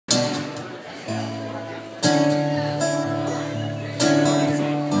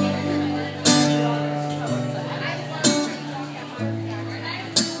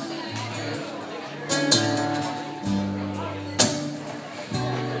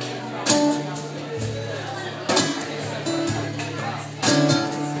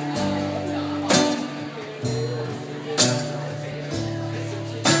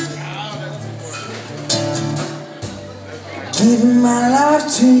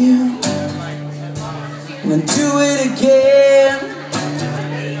and do it again.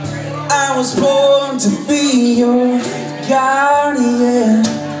 I was born to be your guardian.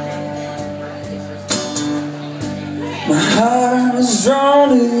 My heart is drawn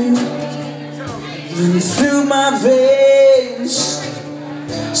to you, and through my veins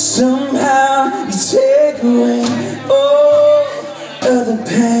somehow you take away all of the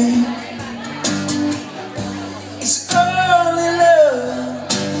pain. It's only love,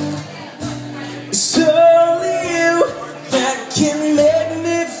 it's only you that can make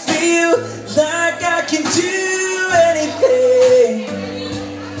me feel like I can do anything.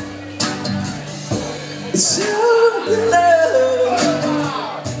 It's only love,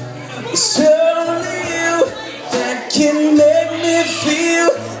 it's only you that can make me feel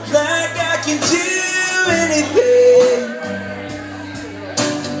like I can do anything.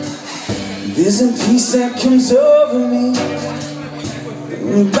 There's a peace that comes over me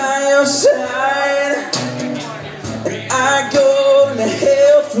by your side, and I go to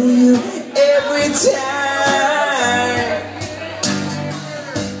hell for you every time.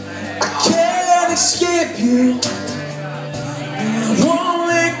 I can't escape you, I won't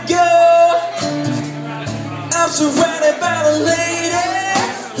let go. I'm surrounded by the lady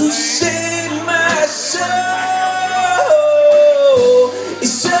who saved my soul.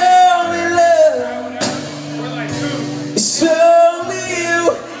 It's only love, it's only you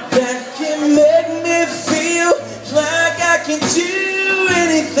that can make me feel like I can do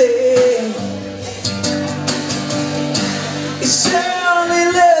anything. It's only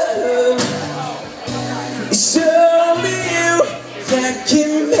love, it's only you that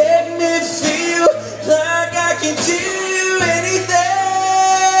can make me feel like I can do anything.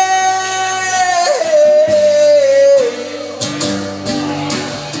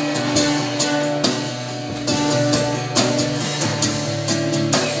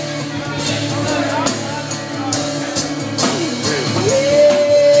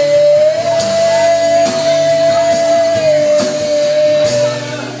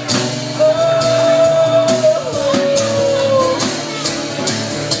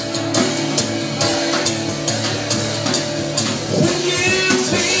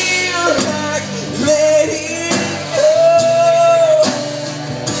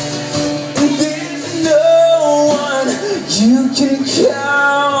 You can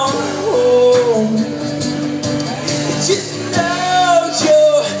count home. Just know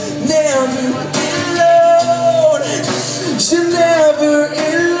you're never alone. You're never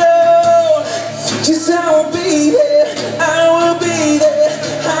alone. 'Cause I will be there, I will be there,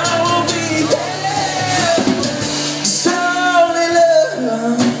 I will be there. It's only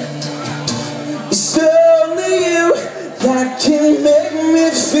love, it's only you that can make me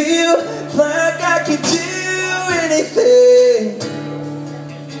feel like I can do anything.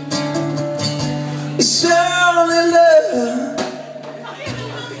 It's only love,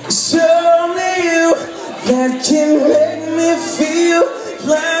 it's only you that can make me feel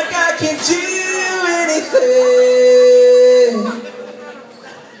like I can do anything.